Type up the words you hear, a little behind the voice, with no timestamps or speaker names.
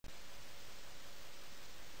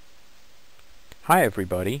Hi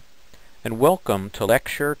everybody, and welcome to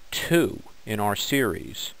Lecture 2 in our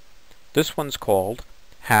series. This one's called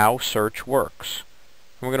How Search Works.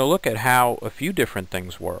 And we're going to look at how a few different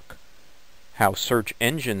things work. How search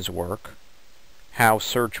engines work, how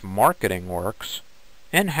search marketing works,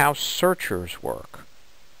 and how searchers work.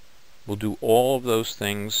 We'll do all of those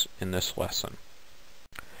things in this lesson.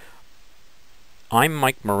 I'm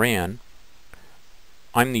Mike Moran.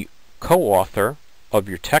 I'm the co-author of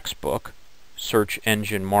your textbook, Search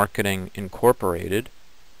Engine Marketing Incorporated.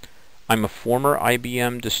 I'm a former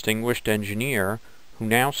IBM Distinguished Engineer who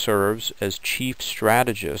now serves as Chief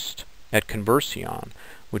Strategist at Conversion,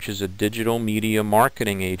 which is a digital media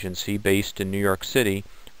marketing agency based in New York City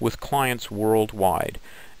with clients worldwide.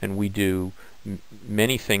 And we do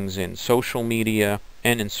many things in social media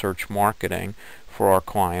and in search marketing for our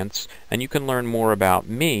clients. And you can learn more about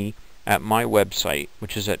me at my website,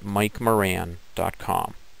 which is at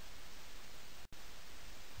mikemoran.com.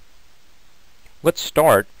 Let's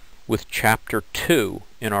start with Chapter 2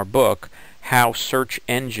 in our book, How Search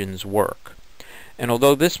Engines Work. And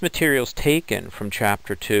although this material is taken from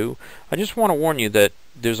Chapter 2, I just want to warn you that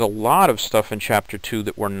there's a lot of stuff in Chapter 2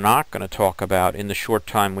 that we're not going to talk about in the short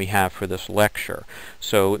time we have for this lecture.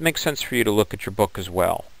 So it makes sense for you to look at your book as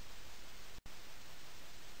well.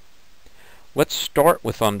 Let's start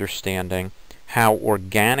with understanding how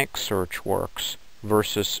organic search works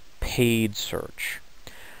versus paid search.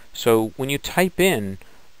 So when you type in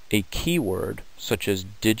a keyword such as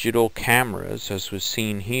digital cameras, as was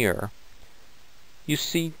seen here, you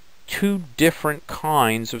see two different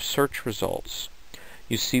kinds of search results.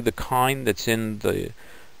 You see the kind that's in the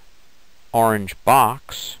orange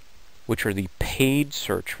box, which are the paid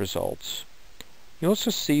search results. You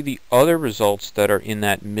also see the other results that are in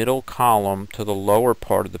that middle column to the lower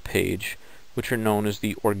part of the page, which are known as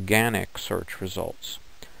the organic search results.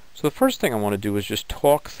 So the first thing I want to do is just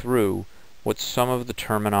talk through what some of the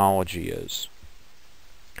terminology is.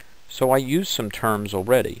 So I use some terms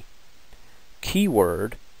already.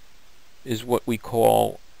 Keyword is what we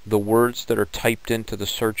call the words that are typed into the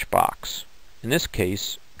search box. In this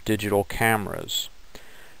case, digital cameras.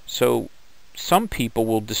 So some people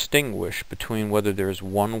will distinguish between whether there's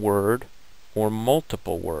one word or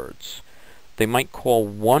multiple words. They might call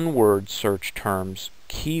one-word search terms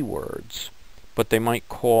keywords, but they might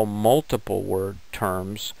call multiple word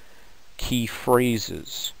terms key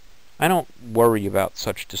phrases. I don't worry about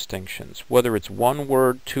such distinctions. Whether it's one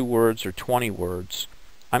word, 2 words, or 20 words,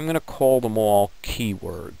 I'm going to call them all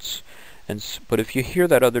keywords. But if you hear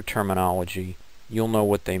that other terminology, you'll know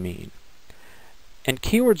what they mean. And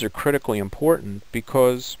keywords are critically important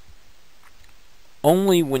because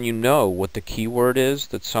only when you know what the keyword is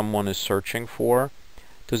that someone is searching for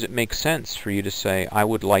does it make sense for you to say, I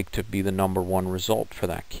would like to be the #1 result for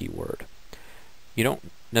that keyword. You don't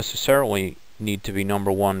necessarily need to be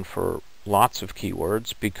 #1 for lots of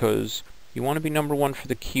keywords because you want to be #1 for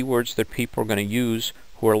the keywords that people are going to use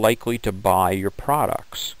who are likely to buy your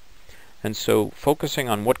products. And so focusing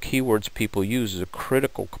on what keywords people use is a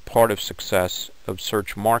critical part of success of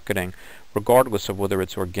search marketing, regardless of whether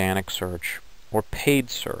it's organic search or paid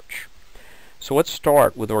search. So let's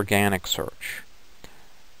start with organic search.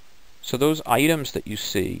 So those items that you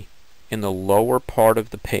see in the lower part of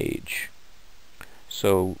the page,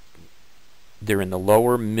 so they're in the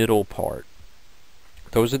lower middle part,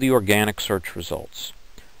 those are the organic search results.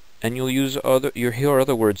 And you'll hear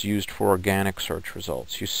other words used for organic search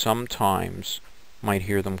results. You sometimes might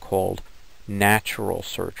hear them called natural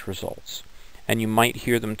search results. And you might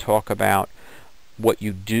hear them talk about what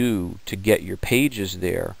you do to get your pages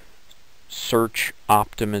there, search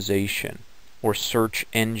optimization or search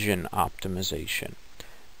engine optimization.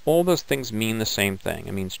 All those things mean the same thing.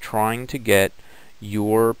 It means trying to get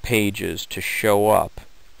your pages to show up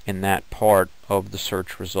in that part of the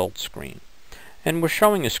search results screen. And we're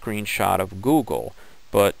showing a screenshot of Google,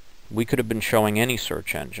 but we could have been showing any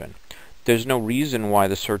search engine. There's no reason why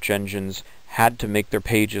the search engines had to make their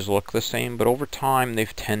pages look the same, but over time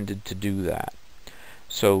they've tended to do that.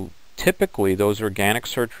 So typically those organic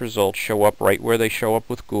search results show up right where they show up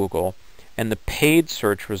with Google, and the paid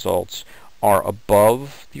search results are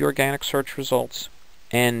above the organic search results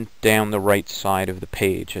and down the right side of the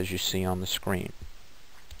page, as you see on the screen.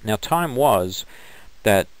 Now, time was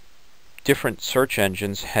that different search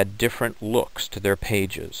engines had different looks to their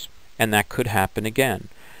pages, and that could happen again.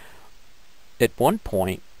 At one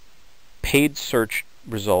point, paid search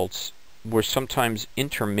results were sometimes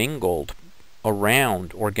intermingled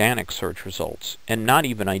around organic search results and not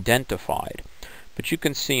even identified. But you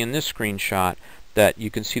can see in this screenshot that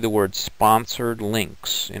you can see the word sponsored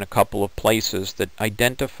links in a couple of places that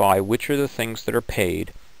identify which are the things that are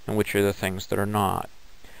paid and which are the things that are not.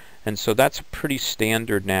 And so that's pretty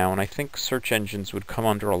standard now, and I think search engines would come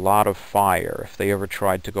under a lot of fire if they ever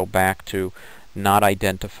tried to go back to not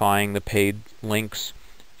identifying the paid links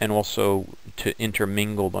and also to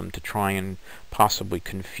intermingle them to try and possibly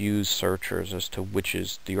confuse searchers as to which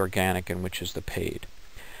is the organic and which is the paid.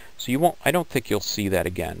 So I don't think you'll see that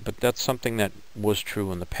again, but that's something that was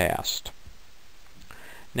true in the past.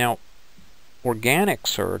 Now, organic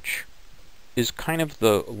search is kind of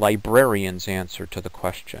the librarian's answer to the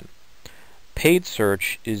question. Paid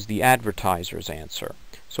search is the advertiser's answer.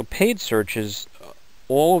 So paid search is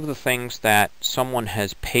all of the things that someone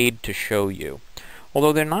has paid to show you,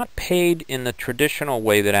 although they're not paid in the traditional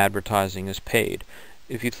way that advertising is paid.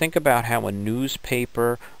 If you think about how a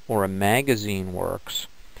newspaper or a magazine works,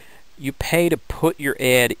 you pay to put your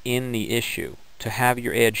ad in the issue, to have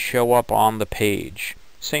your ad show up on the page.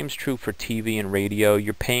 Same's true for TV and radio.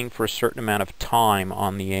 You're paying for a certain amount of time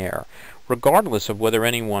on the air, regardless of whether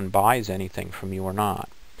anyone buys anything from you or not.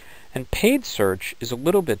 And paid search is a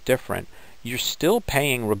little bit different. You're still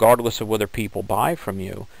paying regardless of whether people buy from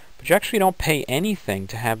you, but you actually don't pay anything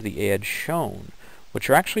to have the ad shown. What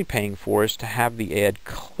you're actually paying for is to have the ad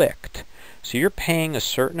clicked. So you're paying a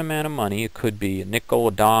certain amount of money. It could be a nickel,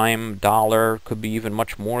 a dime, dollar, could be even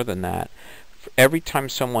much more than that, for every time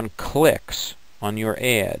someone clicks on your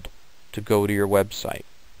ad to go to your website.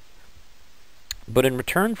 But in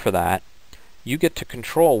return for that, you get to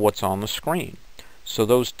control what's on the screen. So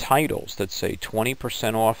those titles that say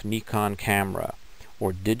 20% off Nikon camera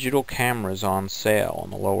or digital cameras on sale on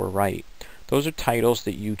the lower right, those are titles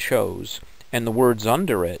that you chose, and the words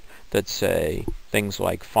under it that say things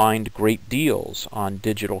like find great deals on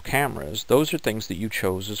digital cameras, those are things that you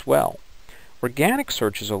chose as well. Organic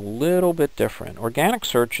search is a little bit different. Organic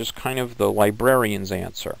search is kind of the librarian's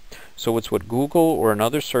answer. So it's what Google or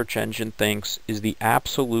another search engine thinks is the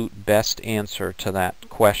absolute best answer to that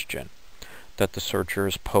question that the searcher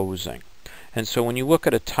is posing. And so when you look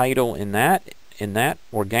at a title in that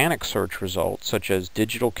organic search result, such as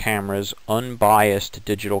digital cameras, unbiased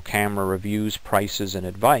digital camera reviews, prices, and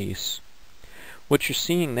advice, what you're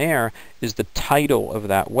seeing there is the title of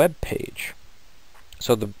that web page.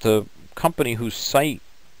 So the company whose site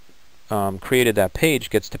created that page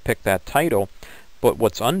gets to pick that title, but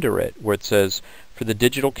what's under it, where it says, for the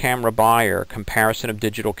digital camera buyer, comparison of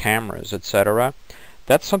digital cameras, etc.,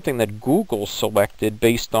 that's something that Google selected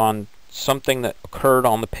based on something that occurred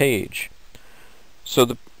on the page.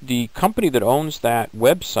 So the company that owns that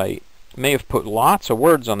website may have put lots of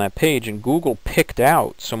words on that page, and Google picked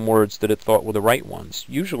out some words that it thought were the right ones.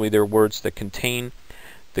 Usually they're words that contain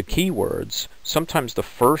the keywords, sometimes the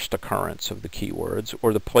first occurrence of the keywords,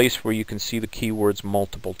 or the place where you can see the keywords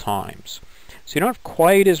multiple times. So you don't have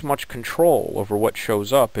quite as much control over what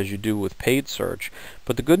shows up as you do with paid search,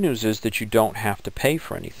 but the good news is that you don't have to pay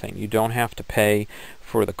for anything. You don't have to pay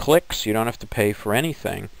for the clicks, you don't have to pay for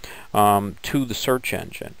anything to the search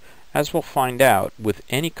engine. As we'll find out, with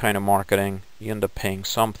any kind of marketing, you end up paying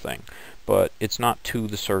something, but it's not to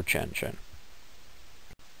the search engine.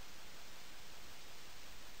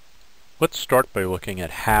 Let's start by looking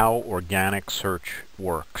at how organic search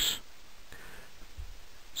works.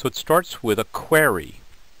 So it starts with a query.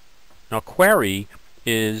 Now, query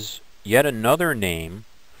is yet another name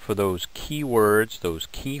for those keywords, those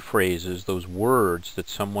key phrases, those words that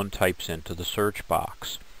someone types into the search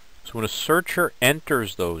box. So when a searcher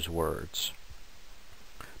enters those words,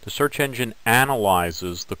 the search engine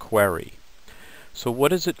analyzes the query. So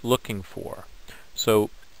what is it looking for?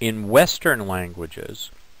 So in Western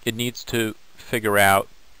languages, it needs to figure out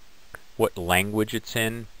what language it's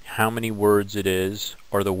in, how many words it is,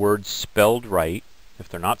 are the words spelled right. If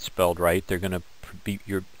they're not spelled right, they're going to be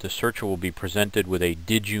the searcher will be presented with a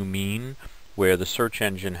 "did you mean?" where the search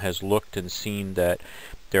engine has looked and seen that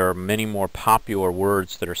there are many more popular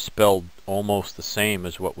words that are spelled almost the same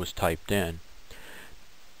as what was typed in.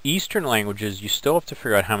 Eastern languages, you still have to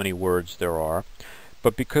figure out how many words there are,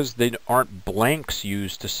 but because they aren't blanks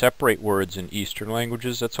used to separate words in Eastern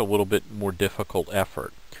languages, that's a little bit more difficult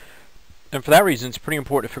effort. And for that reason, it's pretty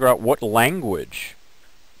important to figure out what language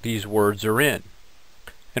these words are in.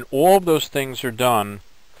 And all of those things are done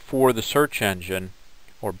for the search engine,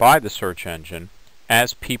 or by the search engine,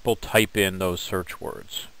 as people type in those search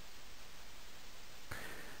words.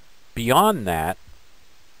 Beyond that,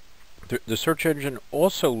 the search engine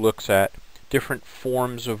also looks at different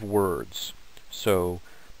forms of words. So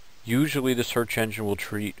usually the search engine will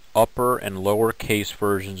treat upper and lower case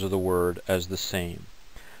versions of the word as the same.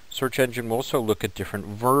 Search engine will also look at different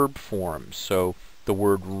verb forms. So the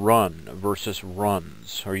word run versus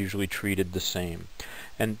runs are usually treated the same.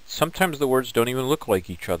 And sometimes the words don't even look like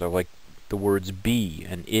each other, like the words be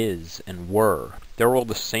and is and were. They're all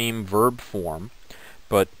the same verb form,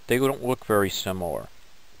 but they don't look very similar.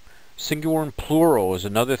 Singular and plural is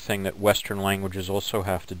another thing that Western languages also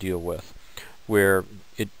have to deal with, where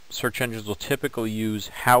search engines will typically use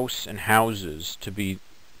house and houses to be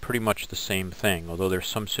pretty much the same thing, although there's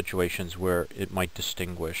some situations where it might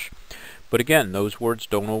distinguish. But again, those words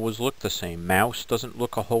don't always look the same. Mouse doesn't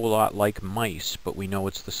look a whole lot like mice, but we know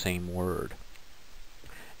it's the same word.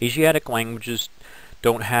 Asiatic languages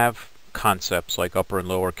don't have concepts like upper and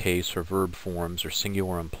lower case or verb forms or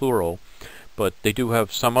singular and plural, but they do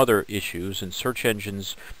have some other issues, and search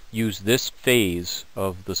engines use this phase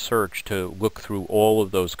of the search to look through all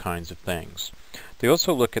of those kinds of things. They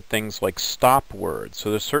also look at things like stop words. So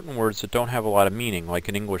there's certain words that don't have a lot of meaning, like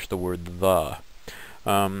in English the word the.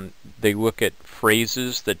 They look at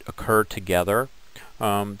phrases that occur together.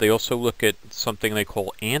 They also look at something they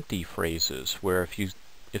call anti-phrases, where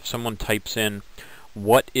if someone types in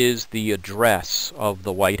what is the address of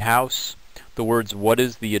the White House, the words what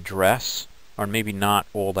is the address are maybe not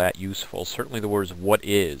all that useful. Certainly the words what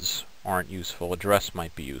is aren't useful. Address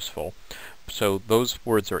might be useful. So those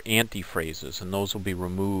words are anti-phrases, and those will be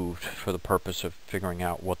removed for the purpose of figuring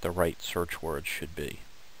out what the right search words should be.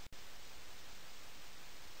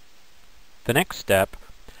 The next step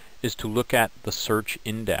is to look at the search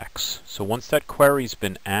index. So once that query's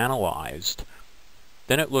been analyzed,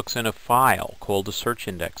 then it looks in a file called a search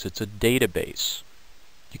index. It's a database.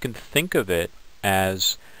 You can think of it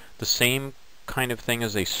as the same kind of thing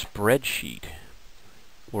as a spreadsheet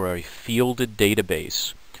or a fielded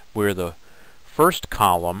database, where the first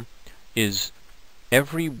column is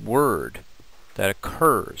every word that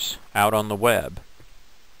occurs out on the web,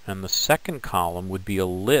 and the second column would be a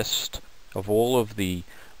list of all of the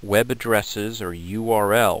web addresses or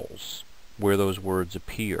URLs where those words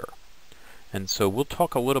appear. And so we'll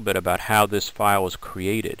talk a little bit about how this file is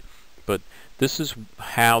created, but this is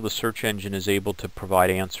how the search engine is able to provide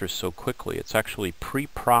answers so quickly. It's actually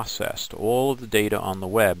pre-processed all of the data on the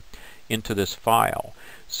web into this file.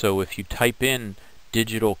 So if you type in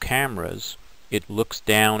digital cameras, it looks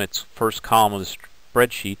down its first column of the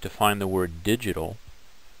spreadsheet to find the word digital,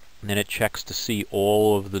 and then it checks to see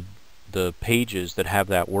all of the pages that have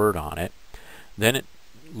that word on it. Then it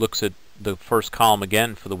looks at the first column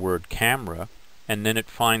again for the word camera, and then it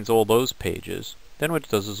finds all those pages. Then what it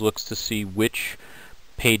does is looks to see which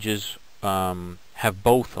pages have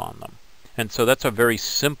both on them. And so that's a very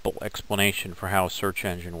simple explanation for how a search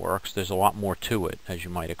engine works. There's a lot more to it, as you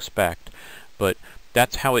might expect, but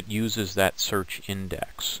that's how it uses that search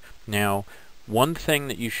index. Now, one thing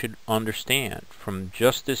that you should understand from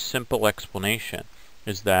just this simple explanation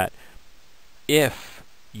is that if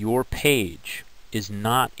your page is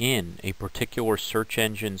not in a particular search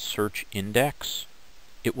engine search index,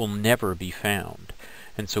 it will never be found.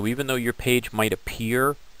 And so even though your page might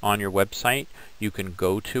appear on your website, you can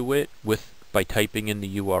go to it by typing in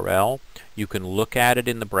the URL. You can look at it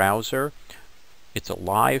in the browser. It's a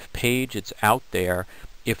live page. It's out there.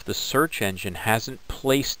 If the search engine hasn't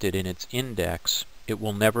placed it in its index, it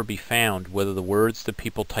will never be found, whether the words that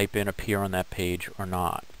people type in appear on that page or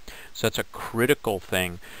not. So that's a critical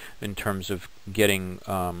thing in terms of getting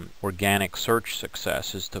organic search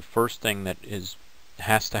success. Is the first thing that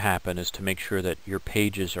has to happen is to make sure that your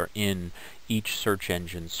pages are in each search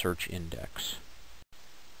engine search index.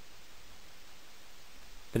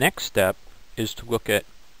 The next step is to look at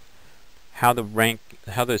how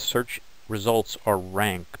the search results are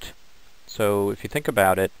ranked. So if you think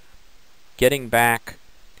about it, getting back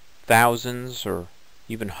thousands or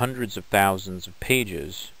even hundreds of thousands of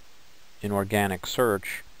pages in organic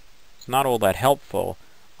search is not all that helpful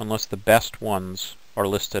unless the best ones are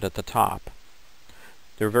listed at the top.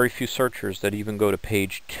 There are very few searchers that even go to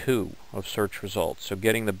page 2 of search results, so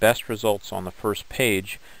getting the best results on the first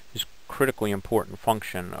page is a critically important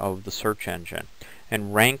function of the search engine.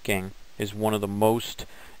 And ranking is one of the most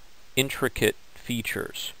intricate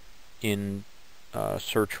features in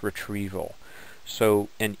search retrieval. So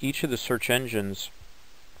in each of the search engines,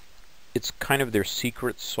 it's kind of their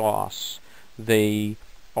secret sauce. They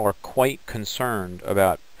are quite concerned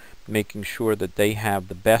about making sure that they have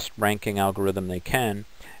the best ranking algorithm they can,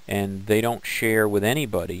 and they don't share with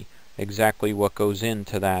anybody exactly what goes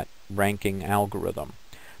into that ranking algorithm.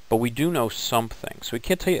 But we do know something. So we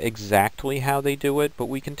can't tell you exactly how they do it, but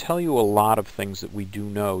we can tell you a lot of things that we do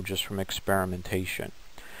know just from experimentation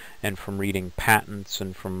and from reading patents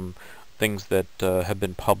and from things that have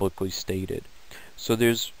been publicly stated. So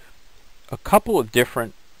there's a couple of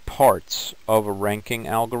different parts of a ranking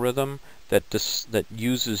algorithm that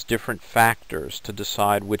uses different factors to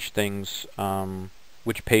decide which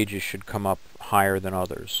pages should come up higher than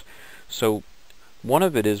others. So one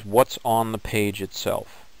of it is what's on the page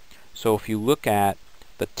itself. So if you look at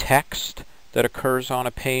the text that occurs on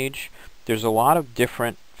a page, there's a lot of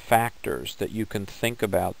different factors that you can think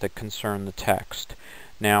about that concern the text.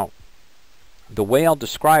 Now, the way I'll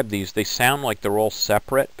describe these, they sound like they're all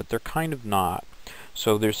separate, but they're kind of not.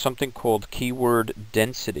 So there's something called keyword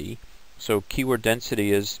density. So keyword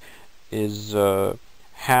density is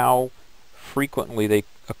how frequently they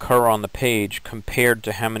occur on the page compared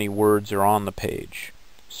to how many words are on the page.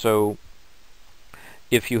 So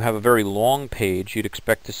if you have a very long page, you'd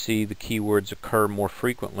expect to see the keywords occur more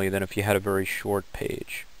frequently than if you had a very short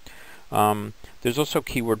page. There's also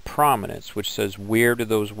keyword prominence, which says where do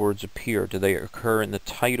those words appear? Do they occur in the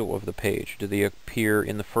title of the page? Do they appear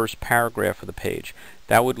in the first paragraph of the page?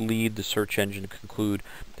 That would lead the search engine to conclude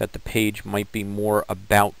that the page might be more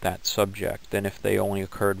about that subject than if they only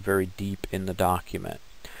occurred very deep in the document.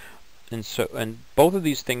 And both of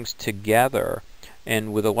these things together,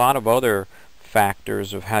 and with a lot of other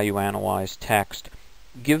factors of how you analyze text,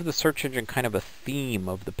 give the search engine kind of a theme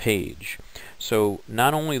of the page. So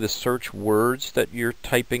not only the search words that you're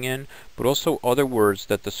typing in, but also other words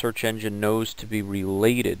that the search engine knows to be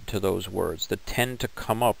related to those words, that tend to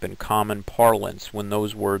come up in common parlance when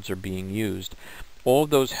those words are being used. All of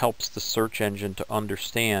those helps the search engine to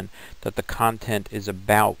understand that the content is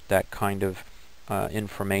about that kind of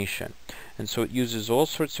information. And so it uses all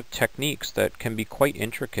sorts of techniques that can be quite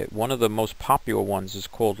intricate. One of the most popular ones is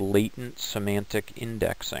called latent semantic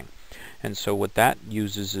indexing. And so what that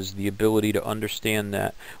uses is the ability to understand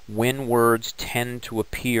that when words tend to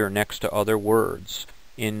appear next to other words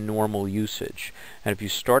in normal usage, and if you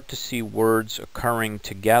start to see words occurring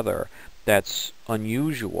together that's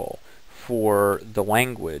unusual for the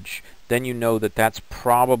language, then you know that that's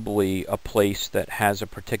probably a place that has a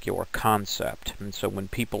particular concept. And so when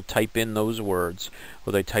people type in those words,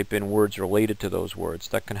 or they type in words related to those words,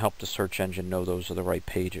 that can help the search engine know those are the right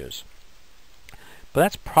pages. But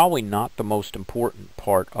that's probably not the most important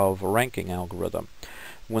part of a ranking algorithm.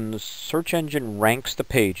 When the search engine ranks the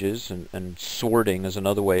pages, and sorting is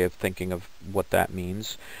another way of thinking of what that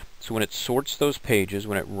means. So when it sorts those pages,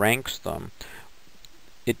 when it ranks them,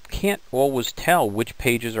 it can't always tell which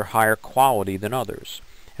pages are higher quality than others.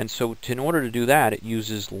 And so in order to do that, it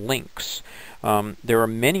uses links. There are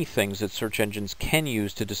many things that search engines can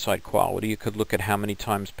use to decide quality. You could look at how many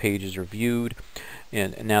times pages are viewed.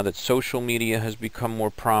 And now that social media has become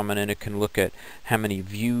more prominent, it can look at how many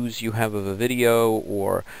views you have of a video,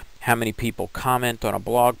 or how many people comment on a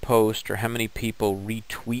blog post, or how many people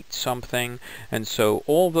retweet something. And so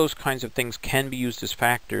all those kinds of things can be used as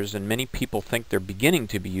factors, and many people think they're beginning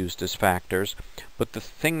to be used as factors. But the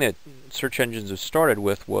thing that search engines have started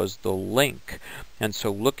with was the link. And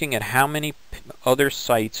so looking at how many other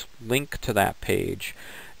sites link to that page,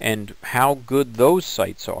 and how good those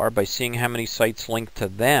sites are by seeing how many sites link to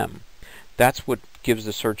them, that's what gives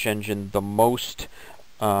the search engine the most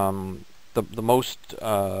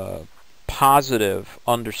positive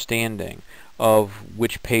understanding of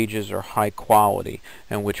which pages are high quality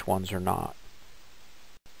and which ones are not.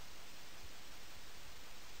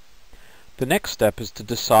 The next step is to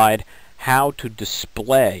decide how to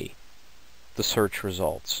display the search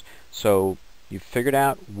results. So you've figured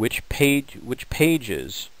out which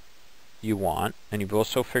pages you want, and you've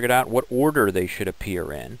also figured out what order they should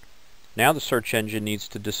appear in. Now the search engine needs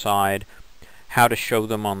to decide how to show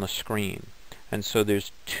them on the screen. And so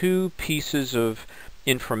there's two pieces of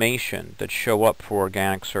information that show up for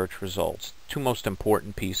organic search results. Two most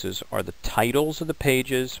important pieces are the titles of the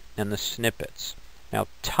pages and the snippets. Now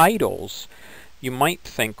titles, you might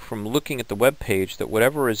think from looking at the web page that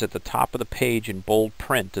whatever is at the top of the page in bold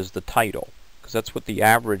print is the title, because that's what the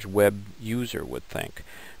average web user would think.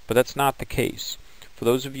 But that's not the case. For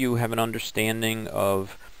those of you who have an understanding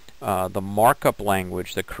of the markup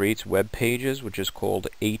language that creates web pages, which is called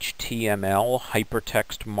HTML,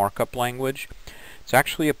 Hypertext Markup Language, it's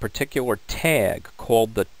actually a particular tag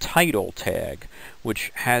called the title tag,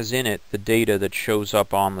 which has in it the data that shows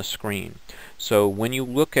up on the screen. So when you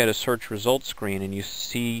look at a search results screen and you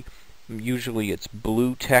see, usually it's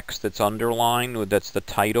blue text that's underlined, that's the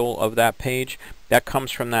title of that page, that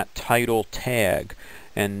comes from that title tag.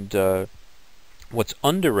 And what's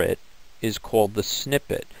under it is called the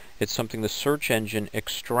snippet. It's something the search engine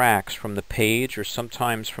extracts from the page, or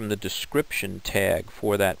sometimes from the description tag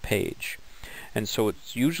for that page. And so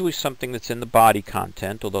it's usually something that's in the body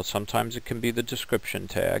content, although sometimes it can be the description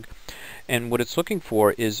tag. And what it's looking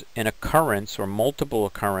for is an occurrence or multiple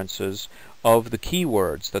occurrences of the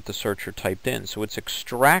keywords that the searcher typed in. So it's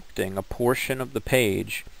extracting a portion of the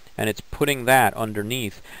page and it's putting that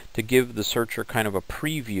underneath to give the searcher kind of a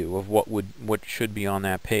preview of what should be on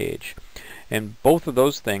that page. And both of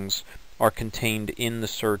those things are contained in the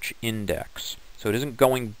search index. So it isn't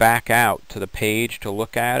going back out to the page to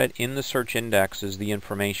look at it. In the search index is the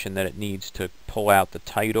information that it needs to pull out the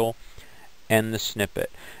title and the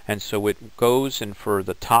snippet. And so it goes, and for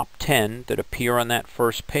the top 10 that appear on that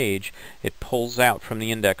first page, it pulls out from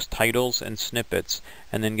the index titles and snippets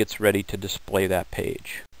and then gets ready to display that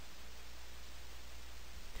page.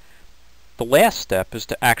 The last step is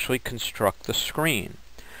to actually construct the screen.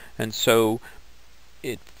 And so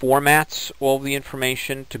it formats all the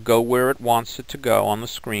information to go where it wants it to go on the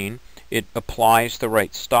screen. It applies the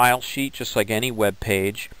right style sheet just like any web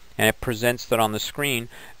page, and it presents that on the screen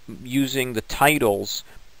using the titles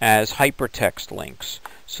as hypertext links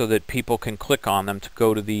so that people can click on them to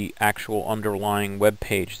go to the actual underlying web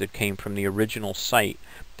page that came from the original site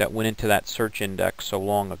that went into that search index so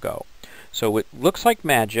long ago. So it looks like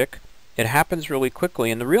magic. It happens really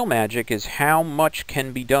quickly, and the real magic is how much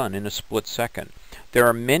can be done in a split second. There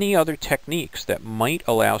are many other techniques that might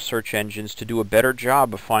allow search engines to do a better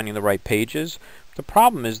job of finding the right pages. The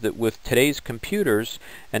problem is that with today's computers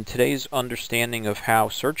and today's understanding of how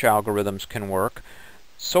search algorithms can work,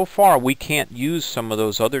 so far we can't use some of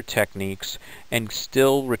those other techniques and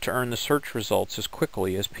still return the search results as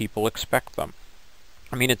quickly as people expect them.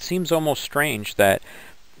 I mean, it seems almost strange that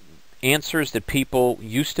answers that people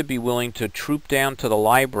used to be willing to troop down to the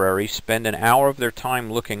library, spend an hour of their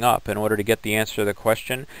time looking up in order to get the answer to the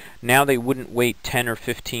question, now they wouldn't wait 10 or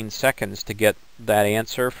 15 seconds to get that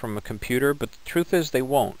answer from a computer, but the truth is they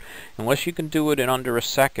won't. Unless you can do it in under a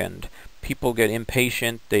second, people get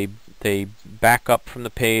impatient, they back up from the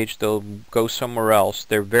page, they'll go somewhere else.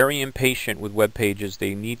 They're very impatient with web pages.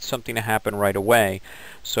 They need something to happen right away.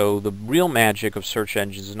 So the real magic of search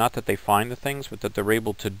engines is not that they find the things, but that they're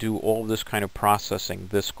able to do all this kind of processing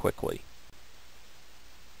this quickly.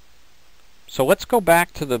 So let's go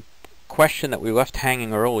back to the question that we left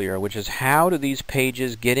hanging earlier, which is how do these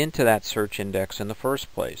pages get into that search index in the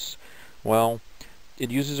first place? Well, it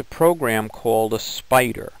uses a program called a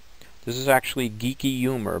spider. This is actually geeky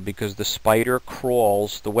humor because the spider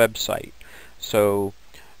crawls the website. So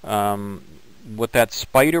what that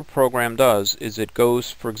spider program does is it goes,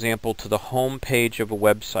 for example, to the home page of a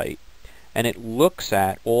website and it looks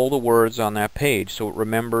at all the words on that page. So it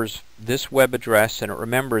remembers this web address and it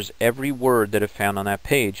remembers every word that it found on that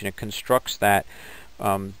page, and it constructs that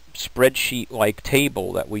spreadsheet-like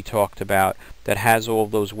table that we talked about that has all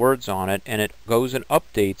of those words on it, and it goes and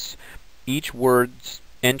updates each word's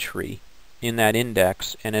entry in that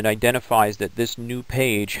index, and it identifies that this new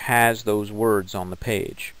page has those words on the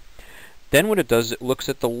page. Then what it does, it looks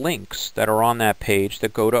at the links that are on that page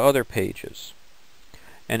that go to other pages,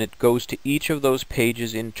 and it goes to each of those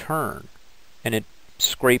pages in turn, and it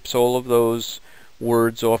scrapes all of those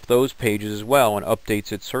words off those pages as well and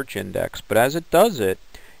updates its search index. But as it does it,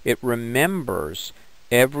 it remembers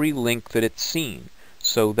every link that it's seen.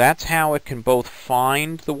 So that's how it can both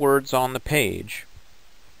find the words on the page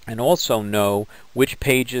and also know which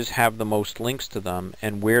pages have the most links to them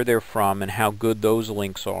and where they're from and how good those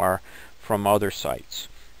links are from other sites.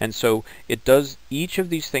 And so it does each of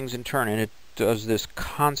these things in turn, and it does this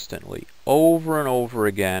constantly, over and over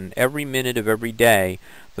again. Every minute of every day,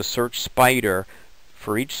 the search spider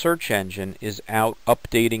for each search engine is out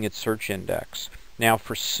updating its search index. Now,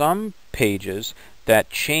 for some pages that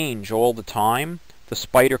change all the time, the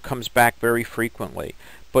spider comes back very frequently.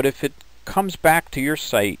 But if it comes back to your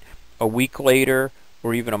site a week later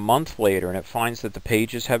or even a month later and it finds that the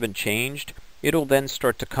pages haven't changed, it'll then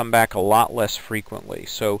start to come back a lot less frequently.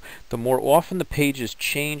 So the more often the pages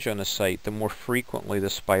change on a site, the more frequently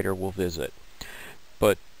the spider will visit.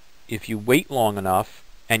 But if you wait long enough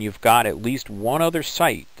and you've got at least one other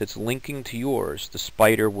site that's linking to yours, the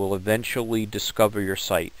spider will eventually discover your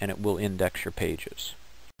site and it will index your pages.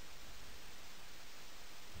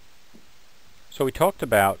 So we talked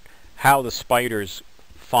about how the spiders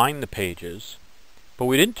find the pages, but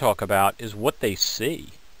we didn't talk about is what they see.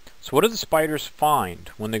 So what do the spiders find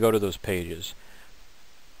when they go to those pages?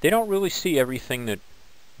 They don't really see everything that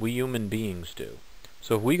we human beings do.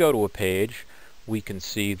 So if we go to a page, we can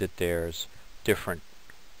see that there's different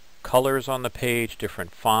colors on the page,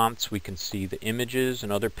 different fonts, we can see the images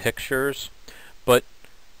and other pictures. But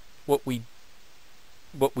what we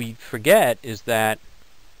forget is that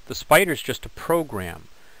the spider's just a program.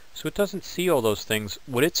 So it doesn't see all those things.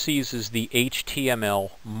 What it sees is the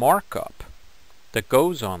HTML markup that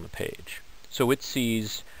goes on the page. So it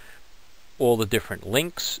sees all the different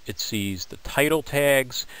links, it sees the title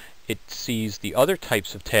tags, it sees the other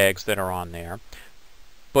types of tags that are on there,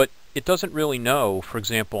 but it doesn't really know, for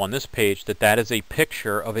example, on this page, that that is a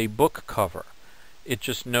picture of a book cover. It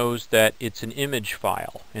just knows that it's an image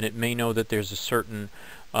file, and it may know that there's a certain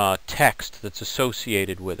text that's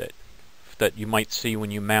associated with it that you might see when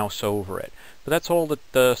you mouse over it. But that's all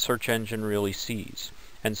that the search engine really sees.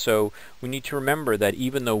 And so we need to remember that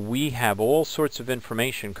even though we have all sorts of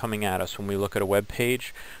information coming at us when we look at a web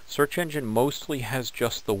page, search engine mostly has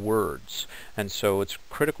just the words. And so it's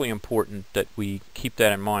critically important that we keep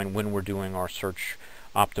that in mind when we're doing our search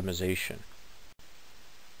optimization.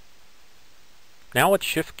 Now let's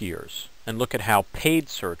shift gears and look at how paid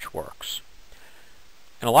search works.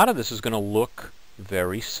 And a lot of this is going to look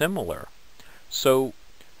very similar. So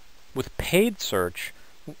with paid search,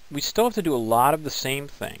 we still have to do a lot of the same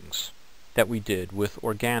things that we did with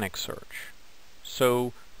organic search.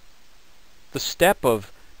 So the step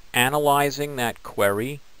of analyzing that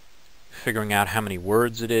query, figuring out how many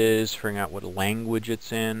words it is, figuring out what language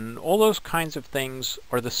it's in, all those kinds of things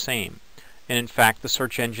are the same. And in fact, the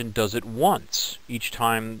search engine does it once each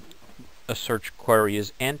time a search query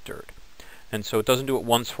is entered. And so it doesn't do it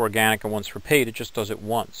once for organic and once for paid, it just does it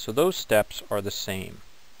once. So those steps are the same.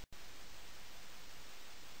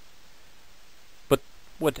 But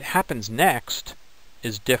what happens next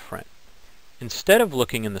is different. Instead of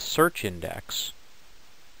looking in the search index,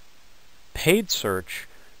 paid search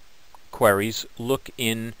queries look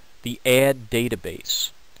in the ad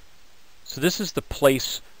database. So this is the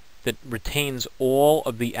place that retains all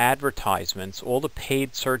of the advertisements, all the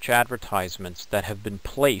paid search advertisements that have been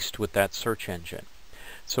placed with that search engine.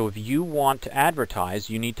 So if you want to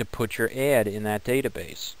advertise, you need to put your ad in that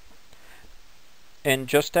database. And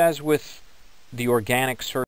just as with the organic search